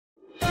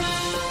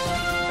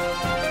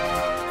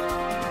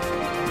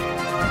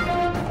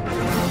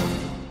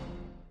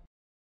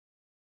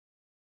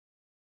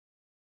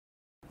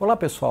Olá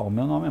pessoal,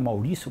 meu nome é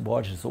Maurício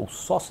Borges, ou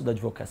sócio da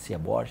Advocacia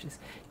Borges,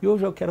 e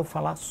hoje eu quero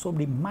falar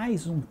sobre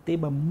mais um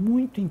tema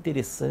muito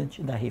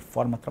interessante da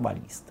reforma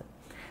trabalhista.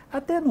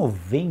 Até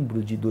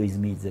novembro de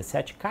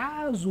 2017,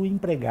 caso o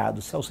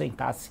empregado se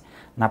ausentasse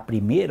na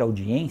primeira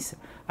audiência,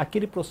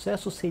 aquele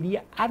processo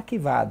seria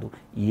arquivado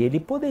e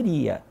ele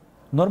poderia,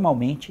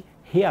 normalmente,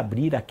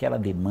 reabrir aquela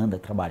demanda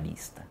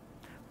trabalhista.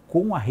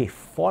 Com a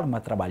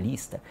reforma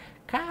trabalhista,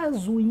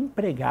 caso o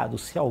empregado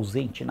se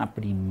ausente na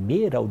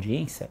primeira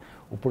audiência,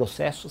 o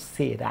processo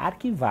será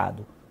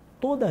arquivado.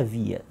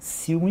 Todavia,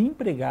 se o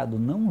empregado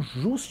não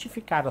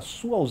justificar a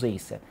sua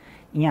ausência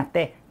em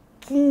até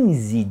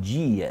 15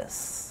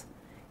 dias,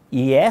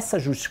 e essa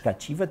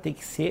justificativa tem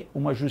que ser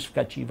uma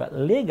justificativa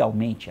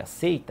legalmente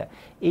aceita,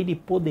 ele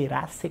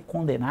poderá ser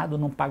condenado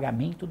no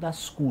pagamento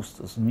das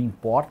custas, no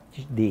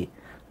importe de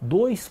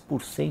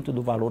 2%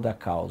 do valor da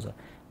causa,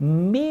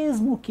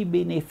 mesmo que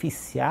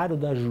beneficiário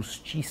da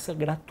justiça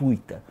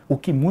gratuita, o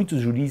que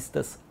muitos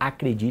juristas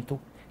acreditam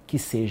que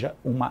seja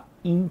uma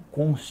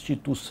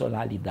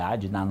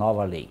inconstitucionalidade na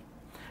nova lei.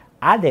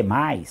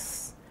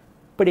 Ademais,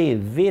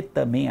 prevê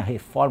também a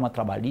reforma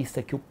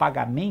trabalhista que o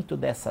pagamento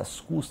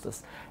dessas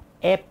custas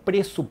é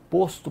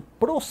pressuposto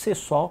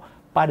processual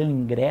para o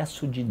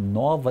ingresso de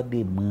nova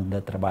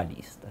demanda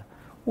trabalhista.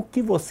 O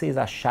que vocês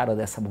acharam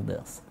dessa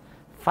mudança?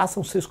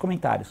 Façam seus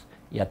comentários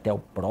e até o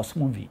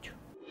próximo vídeo.